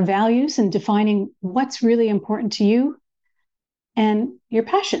 our values, and defining what's really important to you, and your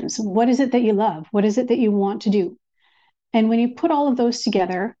passions. What is it that you love? What is it that you want to do? And when you put all of those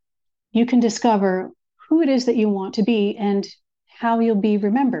together, you can discover who it is that you want to be and how you'll be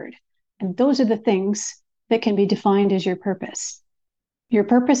remembered. And those are the things that can be defined as your purpose. Your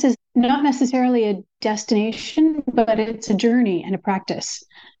purpose is not necessarily a destination, but it's a journey and a practice,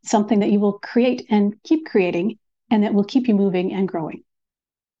 something that you will create and keep creating, and that will keep you moving and growing.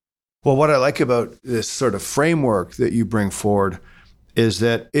 Well, what I like about this sort of framework that you bring forward is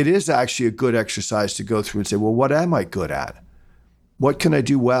that it is actually a good exercise to go through and say, well, what am I good at? What can I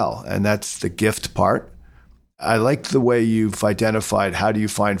do well? And that's the gift part. I like the way you've identified how do you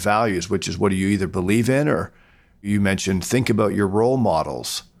find values, which is what do you either believe in, or you mentioned think about your role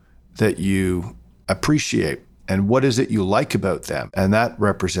models that you appreciate and what is it you like about them? And that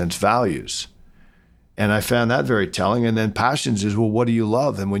represents values. And I found that very telling. And then passions is, well, what do you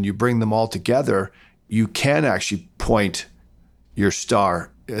love? And when you bring them all together, you can actually point your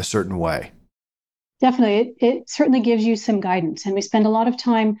star a certain way. Definitely. It certainly gives you some guidance. And we spend a lot of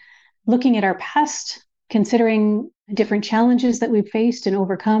time looking at our past, considering different challenges that we've faced and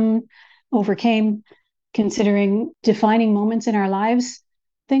overcame, considering defining moments in our lives,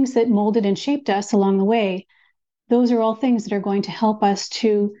 things that molded and shaped us along the way. Those are all things that are going to help us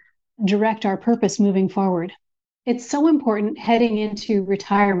to direct our purpose moving forward. It's so important heading into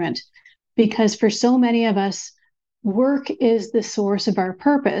retirement because for so many of us, work is the source of our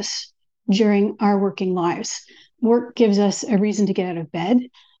purpose during our working lives. Work gives us a reason to get out of bed.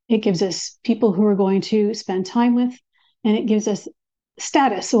 It gives us people who are going to spend time with, and it gives us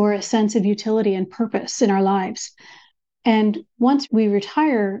status or a sense of utility and purpose in our lives. And once we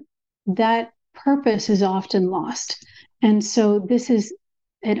retire, that purpose is often lost. And so this is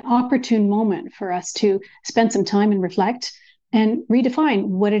an opportune moment for us to spend some time and reflect and redefine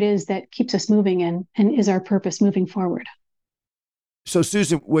what it is that keeps us moving and is our purpose moving forward. So,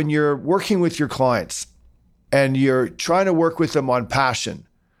 Susan, when you're working with your clients and you're trying to work with them on passion,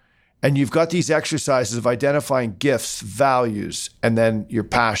 and you've got these exercises of identifying gifts, values, and then your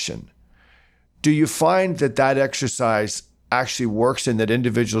passion, do you find that that exercise actually works and that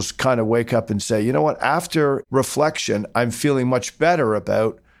individuals kind of wake up and say, you know what, after reflection, I'm feeling much better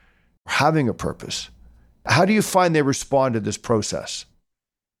about having a purpose? How do you find they respond to this process?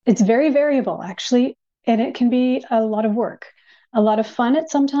 It's very variable, actually, and it can be a lot of work, a lot of fun at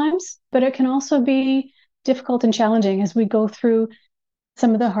sometimes, but it can also be difficult and challenging as we go through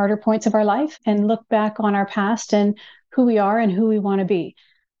some of the harder points of our life and look back on our past and who we are and who we want to be.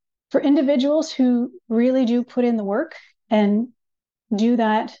 For individuals who really do put in the work and do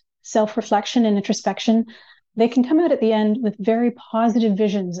that self-reflection and introspection, they can come out at the end with very positive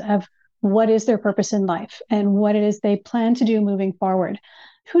visions of what is their purpose in life and what it is they plan to do moving forward.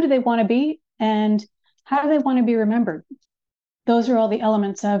 Who do they want to be and how do they want to be remembered? Those are all the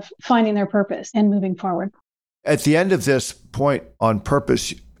elements of finding their purpose and moving forward. At the end of this point on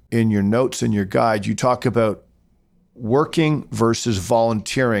purpose, in your notes and your guide, you talk about working versus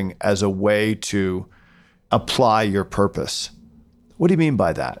volunteering as a way to apply your purpose. What do you mean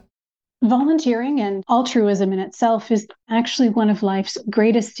by that? Volunteering and altruism in itself is actually one of life's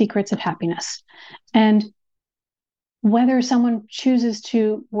greatest secrets of happiness. And whether someone chooses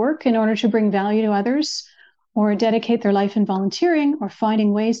to work in order to bring value to others or dedicate their life in volunteering or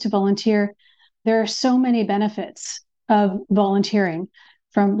finding ways to volunteer, there are so many benefits of volunteering,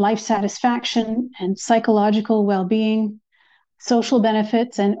 from life satisfaction and psychological well-being, social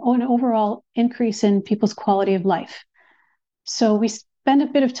benefits, and an overall increase in people's quality of life. So we spend a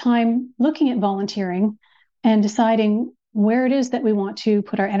bit of time looking at volunteering and deciding where it is that we want to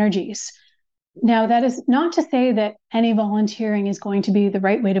put our energies. Now, that is not to say that any volunteering is going to be the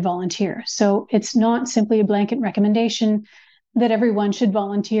right way to volunteer. So it's not simply a blanket recommendation that everyone should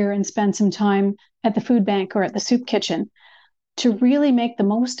volunteer and spend some time at the food bank or at the soup kitchen. To really make the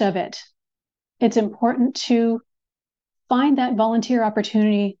most of it, it's important to find that volunteer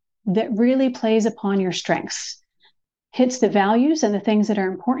opportunity that really plays upon your strengths, hits the values and the things that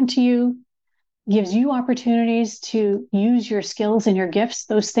are important to you, gives you opportunities to use your skills and your gifts,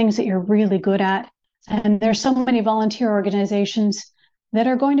 those things that you're really good at. And there's so many volunteer organizations that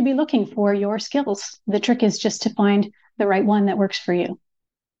are going to be looking for your skills. The trick is just to find the right one that works for you.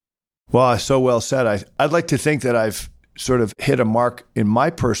 Well, so well said. I'd like to think that I've sort of hit a mark in my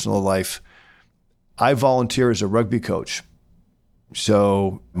personal life. I volunteer as a rugby coach.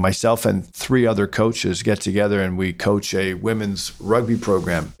 So myself and 3 other coaches get together and we coach a women's rugby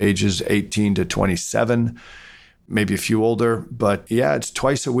program, ages 18 to 27, maybe a few older. But yeah, it's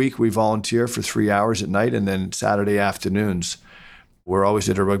twice a week we volunteer for 3 hours at night and then Saturday afternoons. We're always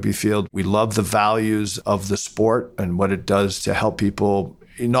at a rugby field. We love the values of the sport and what it does to help people,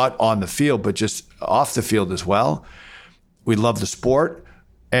 not on the field, but just off the field as well. We love the sport.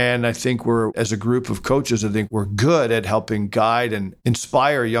 And I think as a group of coaches, I think we're good at helping guide and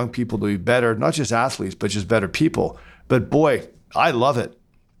inspire young people to be better, not just athletes, but just better people. But boy, I love it.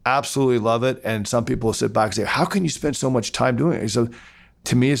 Absolutely love it. And some people sit back and say, how can you spend so much time doing it? So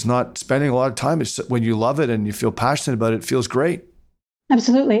to me, it's not spending a lot of time. It's when you love it and you feel passionate about it, it feels great.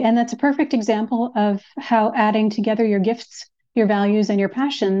 Absolutely. And that's a perfect example of how adding together your gifts, your values, and your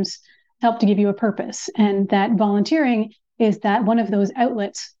passions help to give you a purpose. And that volunteering is that one of those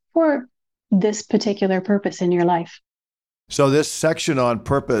outlets for this particular purpose in your life. So this section on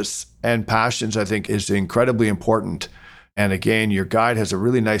purpose and passions, I think, is incredibly important. And again, your guide has a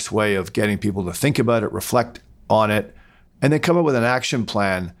really nice way of getting people to think about it, reflect on it, and then come up with an action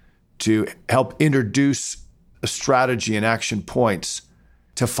plan to help introduce a strategy and action points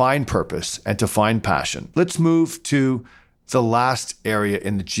to find purpose and to find passion. Let's move to the last area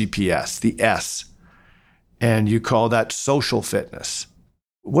in the GPS, the S. And you call that social fitness.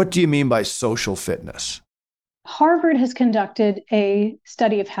 What do you mean by social fitness? Harvard has conducted a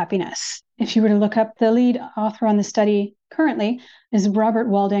study of happiness. If you were to look up, the lead author on the study currently is Robert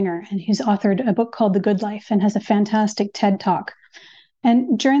Waldinger, and he's authored a book called The Good Life and has a fantastic TED Talk.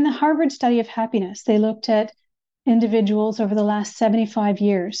 And during the Harvard study of happiness, they looked at individuals over the last 75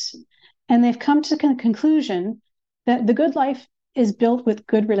 years, and they've come to the conclusion that the good life is built with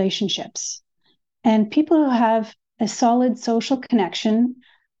good relationships. And people who have a solid social connection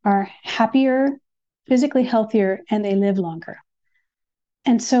are happier, physically healthier, and they live longer.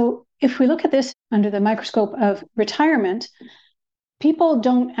 And so if we look at this under the microscope of retirement, people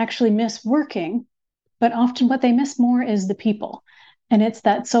don't actually miss working, but often what they miss more is the people. And it's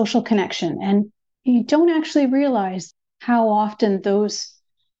that social connection. And you don't actually realize how often those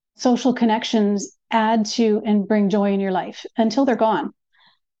social connections add to and bring joy in your life until they're gone.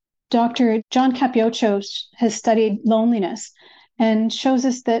 Dr. John Capiocho has studied loneliness and shows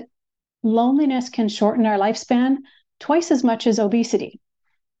us that loneliness can shorten our lifespan twice as much as obesity.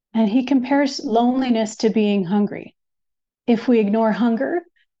 And he compares loneliness to being hungry. If we ignore hunger,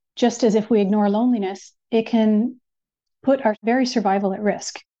 just as if we ignore loneliness, it can put our very survival at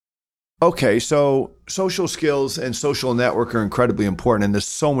risk. Okay, so social skills and social network are incredibly important, and there's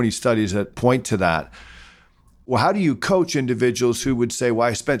so many studies that point to that. Well, how do you coach individuals who would say, well,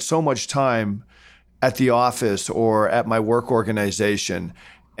 I spent so much time at the office or at my work organization,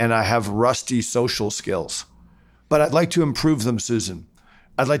 and I have rusty social skills, but I'd like to improve them, Susan.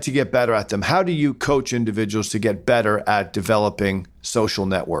 I'd like to get better at them. How do you coach individuals to get better at developing social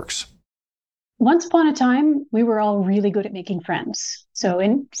networks? Once upon a time, we were all really good at making friends. So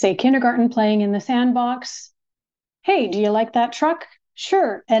in, say, kindergarten, playing in the sandbox, hey, do you like that truck?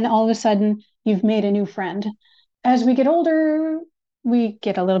 Sure. And all of a sudden, you've made a new friend. As we get older, we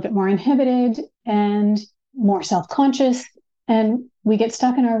get a little bit more inhibited and more self-conscious, and we get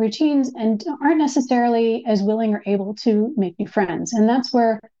stuck in our routines and aren't necessarily as willing or able to make new friends. And that's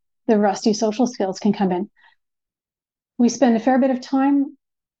where the rusty social skills can come in. We spend a fair bit of time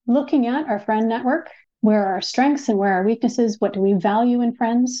looking at our friend network, where are our strengths and where are our weaknesses, what do we value in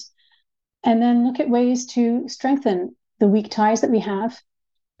friends, and then look at ways to strengthen the weak ties that we have.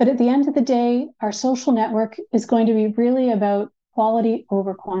 But at the end of the day, our social network is going to be really about quality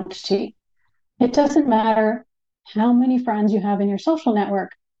over quantity. It doesn't matter how many friends you have in your social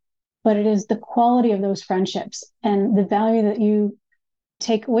network, but it is the quality of those friendships and the value that you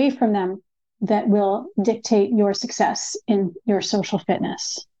take away from them that will dictate your success in your social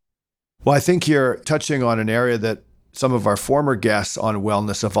fitness. Well, I think you're touching on an area that some of our former guests on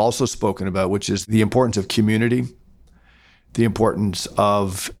wellness have also spoken about, which is the importance of community, the importance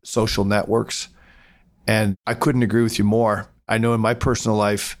of social networks. And I couldn't agree with you more. I know in my personal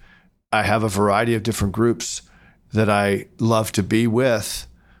life, I have a variety of different groups that I love to be with.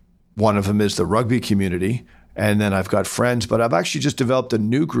 One of them is the rugby community. And then I've got friends, but I've actually just developed a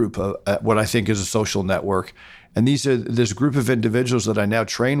new group of what I think is a social network. And this group of individuals that I now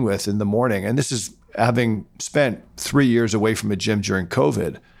train with in the morning. And this is having spent 3 years away from a gym during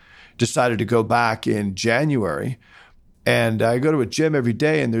COVID, decided to go back in January. And I go to a gym every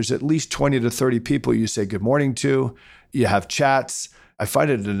day, and there's at least 20 to 30 people you say good morning to. You have chats. I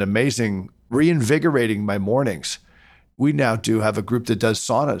find it an amazing, reinvigorating my mornings. We now do have a group that does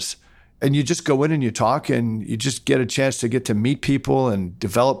saunas. And you just go in and you talk, and you just get a chance to get to meet people and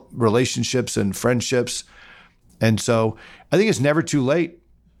develop relationships and friendships. And so I think it's never too late.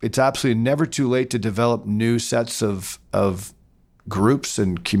 It's absolutely never too late to develop new sets of groups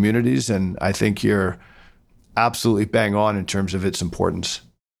and communities. And I think you're absolutely bang on in terms of its importance.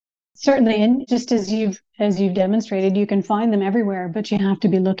 Certainly. And just as you've demonstrated, you can find them everywhere, but you have to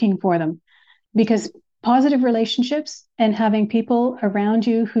be looking for them, because positive relationships and having people around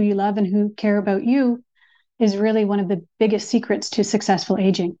you who you love and who care about you is really one of the biggest secrets to successful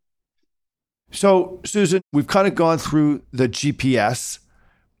aging. So, Susan, we've kind of gone through the GPS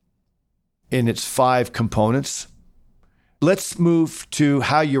in its 5 components. Let's move to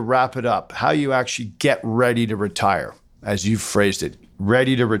how you wrap it up, how you actually get ready to retire, as you've phrased it,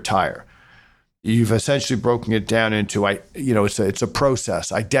 ready to retire. You've essentially broken it down into, it's a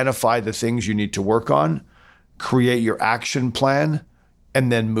process. Identify the things you need to work on, create your action plan,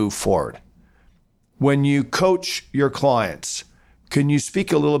 and then move forward. When you coach your clients, can you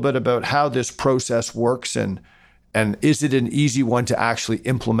speak a little bit about how this process works, and is it an easy one to actually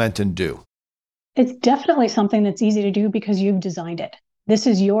implement and do? It's definitely something that's easy to do because you've designed it. This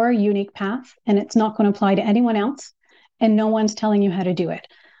is your unique path, and it's not going to apply to anyone else, and no one's telling you how to do it.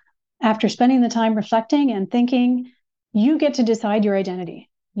 After spending the time reflecting and thinking, you get to decide your identity.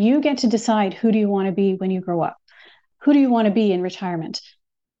 You get to decide, who do you want to be when you grow up? Who do you want to be in retirement?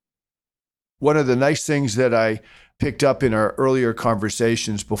 One of the nice things that I picked up in our earlier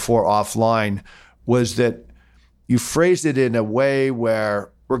conversations before offline was that you phrased it in a way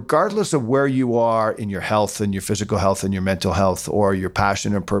where, regardless of where you are in your health and your physical health and your mental health or your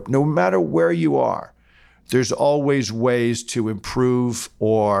passion and purpose, no matter where you are, there's always ways to improve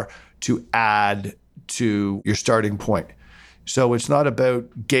or to add to your starting point. So it's not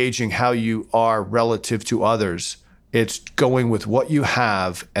about gauging how you are relative to others. It's going with what you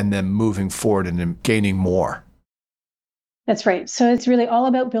have and then moving forward and then gaining more. That's right. So it's really all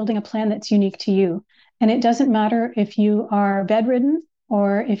about building a plan that's unique to you. And it doesn't matter if you are bedridden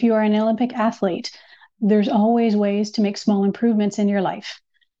or if you are an Olympic athlete. There's always ways to make small improvements in your life.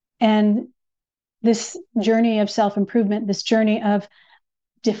 And this journey of self-improvement, this journey of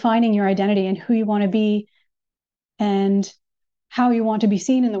defining your identity and who you want to be and how you want to be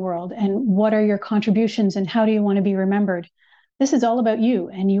seen in the world and what are your contributions and how do you want to be remembered. This is all about you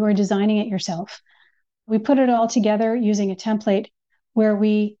and you are designing it yourself. We put it all together using a template where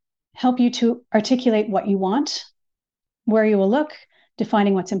we help you to articulate what you want, where you will look,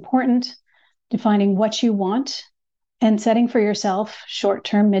 defining what's important, defining what you want, and setting for yourself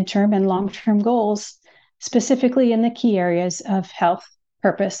short-term, midterm, and long-term goals, specifically in the key areas of health,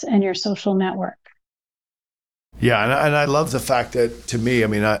 purpose, and your social network. Yeah, and I love the fact that, to me, I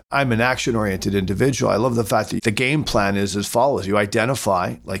mean, I'm an action-oriented individual. I love the fact that the game plan is as follows. You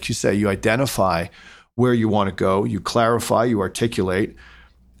identify, like you say, you identify where you want to go, you clarify, you articulate,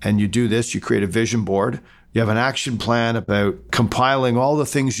 and you do this, you create a vision board. You have an action plan about compiling all the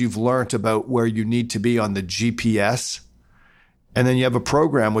things you've learned about where you need to be on the GPS. And then you have a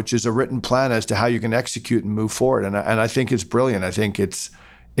program, which is a written plan as to how you can execute and move forward. And I think it's brilliant. I think it's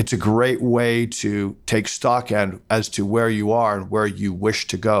a great way to take stock as to where you are and where you wish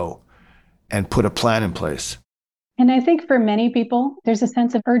to go and put a plan in place. And I think for many people, there's a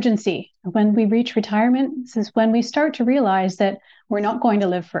sense of urgency. When we reach retirement, this is when we start to realize that we're not going to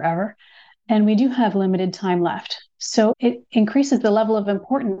live forever. And we do have limited time left. So it increases the level of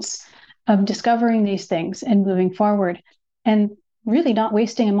importance of discovering these things and moving forward and really not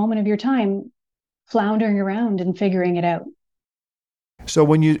wasting a moment of your time floundering around and figuring it out. So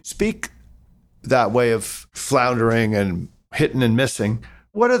when you speak that way of floundering and hitting and missing,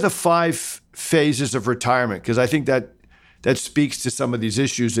 what are the 5 phases of retirement? Because I think that speaks to some of these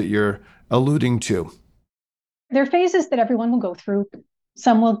issues that you're alluding to. There are phases that everyone will go through.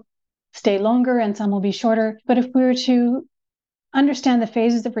 Some will stay longer and some will be shorter. But if we were to understand the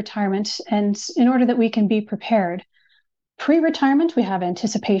phases of retirement, and in order that we can be prepared, pre-retirement, we have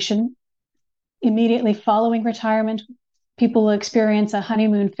anticipation. Immediately following retirement, people will experience a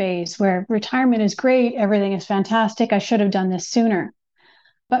honeymoon phase where retirement is great, everything is fantastic, I should have done this sooner.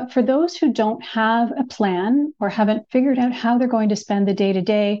 But for those who don't have a plan or haven't figured out how they're going to spend the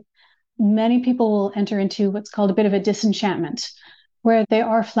day-to-day, many people will enter into what's called a bit of a disenchantment, where they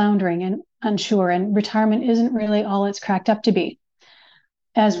are floundering and unsure, and retirement isn't really all it's cracked up to be.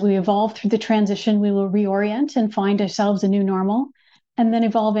 As we evolve through the transition, we will reorient and find ourselves a new normal, and then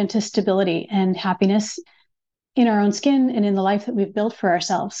evolve into stability and happiness in our own skin and in the life that we've built for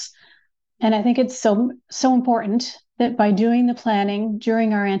ourselves. And I think it's so important that by doing the planning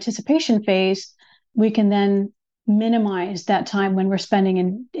during our anticipation phase, we can then minimize that time when we're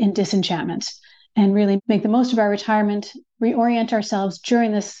spending in disenchantment and really make the most of our retirement, reorient ourselves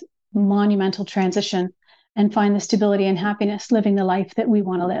during this monumental transition, and find the stability and happiness living the life that we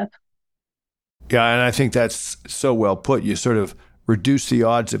want to live. Yeah, and I think that's so well put. You sort of reduce the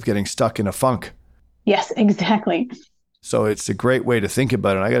odds of getting stuck in a funk. Yes, exactly. So it's a great way to think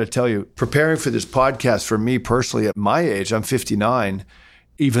about it. And I got to tell you, preparing for this podcast, for me personally, at my age, I'm 59,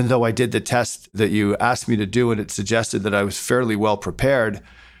 even though I did the test that you asked me to do and it suggested that I was fairly well prepared,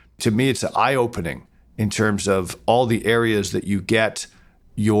 to me, it's eye-opening in terms of all the areas that you get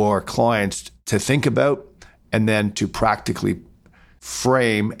your clients to think about and then to practically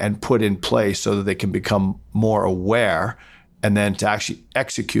frame and put in place so that they can become more aware and then to actually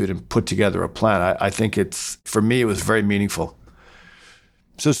execute and put together a plan. I think for me, it was very meaningful.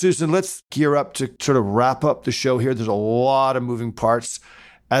 So Susan, let's gear up to sort of wrap up the show here. There's a lot of moving parts.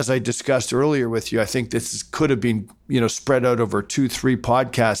 As I discussed earlier with you, I think this could have been, spread out over 2-3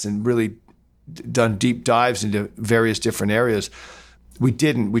 podcasts and really done deep dives into various different areas. We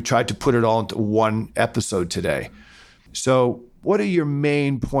didn't. We tried to put it all into one episode today. So what are your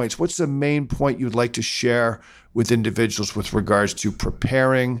main points? What's the main point you'd like to share with individuals with regards to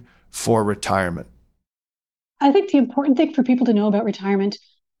preparing for retirement? I think the important thing for people to know about retirement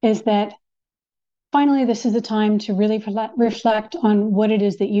is that finally, this is the time to really reflect on what it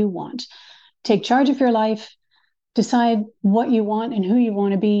is that you want. Take charge of your life, decide what you want and who you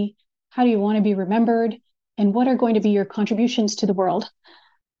want to be, how do you want to be remembered, and what are going to be your contributions to the world.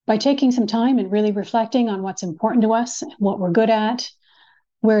 By taking some time and really reflecting on what's important to us, what we're good at,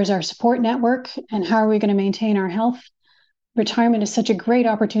 where is our support network, and how are we going to maintain our health, retirement is such a great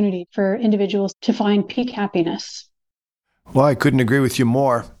opportunity for individuals to find peak happiness. Well, I couldn't agree with you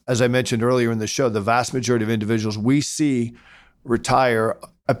more. As I mentioned earlier in the show, the vast majority of individuals we see retire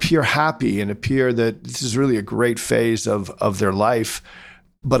appear happy and appear that this is really a great phase of their life.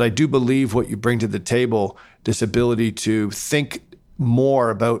 But I do believe what you bring to the table, this ability to think more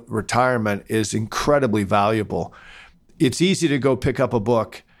about retirement, is incredibly valuable. It's easy to go pick up a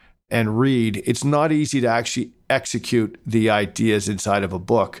book and read. It's not easy to actually execute the ideas inside of a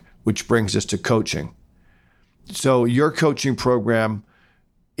book, which brings us to coaching. So your coaching program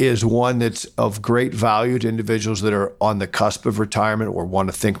is one that's of great value to individuals that are on the cusp of retirement or want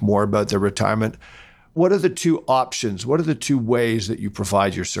to think more about their retirement. What are the two options? What are the two ways that you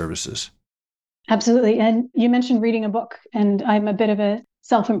provide your services? Absolutely. And you mentioned reading a book, and I'm a bit of a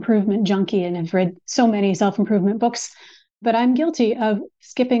self-improvement junkie and have read so many self-improvement books, but I'm guilty of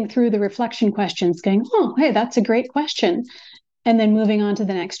skipping through the reflection questions, going, oh, hey, that's a great question, and then moving on to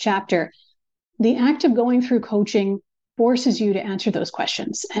the next chapter. The act of going through coaching forces you to answer those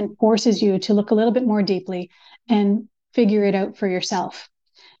questions and forces you to look a little bit more deeply and figure it out for yourself.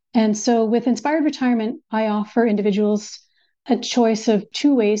 And so with Inspired Retirement, I offer individuals a choice of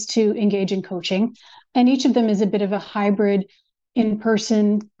two ways to engage in coaching. And each of them is a bit of a hybrid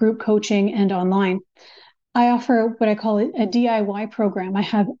in-person group coaching and online. I offer what I call a DIY program. I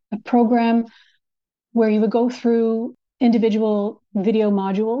have a program where you would go through individual video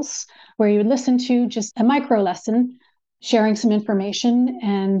modules where you would listen to just a micro lesson, sharing some information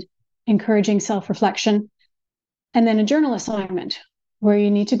and encouraging self-reflection. And then a journal assignment where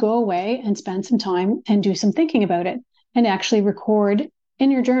you need to go away and spend some time and do some thinking about it and actually record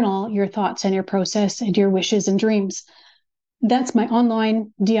in your journal your thoughts and your process and your wishes and dreams. That's my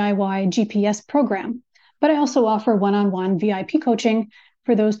online DIY GPS program. But I also offer one-on-one VIP coaching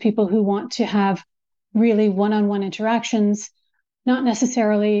for those people who want to have really one-on-one interactions, not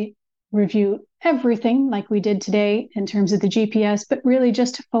necessarily review everything like we did today in terms of the GPS, but really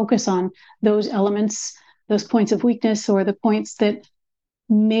just to focus on those elements, those points of weakness, or the points that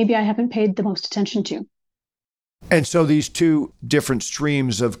maybe I haven't paid the most attention to. And so these two different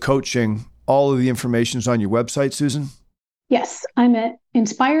streams of coaching, all of the information is on your website, Susan? Yes, I'm at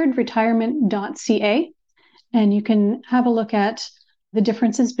inspiredretirement.ca, and you can have a look at the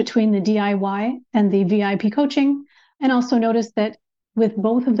differences between the DIY and the VIP coaching, and also notice that with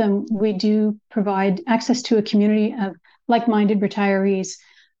both of them, we do provide access to a community of like-minded retirees.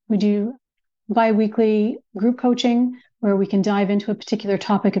 We do bi-weekly group coaching where we can dive into a particular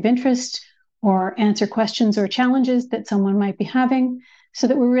topic of interest or answer questions or challenges that someone might be having, so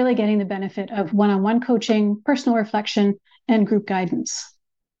that we're really getting the benefit of one-on-one coaching, personal reflection, and group guidance.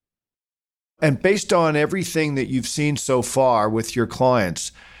 And based on everything that you've seen so far with your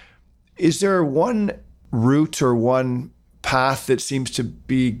clients, is there one route or one path that seems to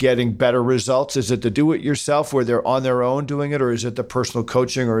be getting better results? Is it the do-it-yourself where they're on their own doing it, or is it the personal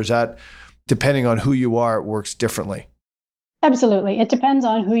coaching, or is that, depending on who you are, it works differently? Absolutely. It depends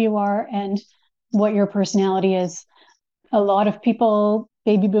on who you are and what your personality is. A lot of people,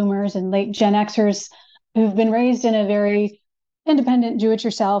 baby boomers and late Gen Xers, who've been raised in a very independent,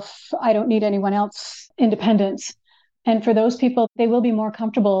 do-it-yourself, I don't need anyone else independence. And for those people, they will be more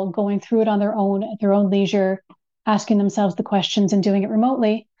comfortable going through it on their own, at their own leisure, asking themselves the questions and doing it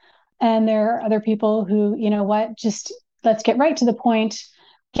remotely. And there are other people who, you know what, just let's get right to the point.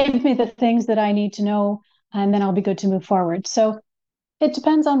 Give me the things that I need to know, and then I'll be good to move forward. So it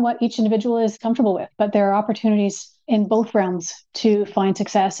depends on what each individual is comfortable with, but there are opportunities in both realms to find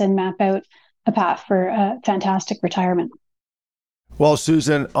success and map out a path for a fantastic retirement. Well,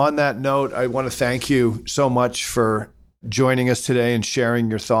 Susan, on that note, I want to thank you so much for joining us today and sharing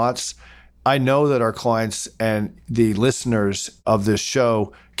your thoughts. I know that our clients and the listeners of this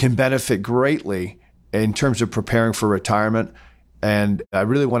show can benefit greatly in terms of preparing for retirement. And I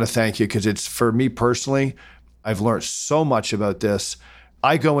really want to thank you because it's, for me personally, I've learned so much about this.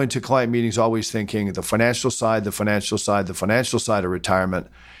 I go into client meetings always thinking the financial side, the financial side, the financial side of retirement.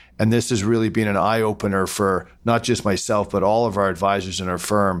 And this has really been an eye-opener for not just myself, but all of our advisors in our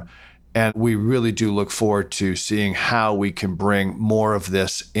firm. And we really do look forward to seeing how we can bring more of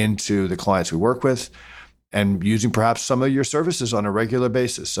this into the clients we work with and using perhaps some of your services on a regular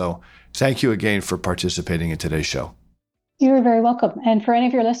basis. So thank you again for participating in today's show. You're very welcome. And for any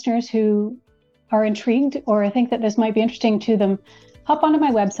of your listeners who are intrigued or think that this might be interesting to them, hop onto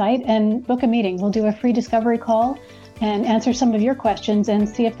my website and book a meeting. We'll do a free discovery call and answer some of your questions and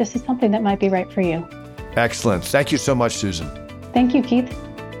see if this is something that might be right for you. Excellent. Thank you so much, Susan. Thank you, Keith.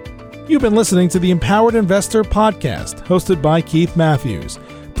 You've been listening to the Empowered Investor Podcast, hosted by Keith Matthews.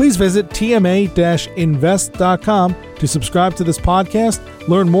 Please visit tma-invest.com to subscribe to this podcast,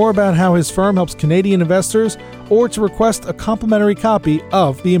 learn more about how his firm helps Canadian investors, or to request a complimentary copy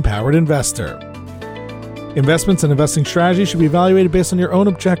of The Empowered Investor. Investments and investing strategies should be evaluated based on your own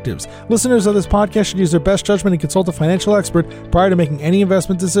objectives. Listeners of this podcast should use their best judgment and consult a financial expert prior to making any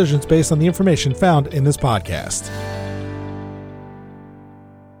investment decisions based on the information found in this podcast.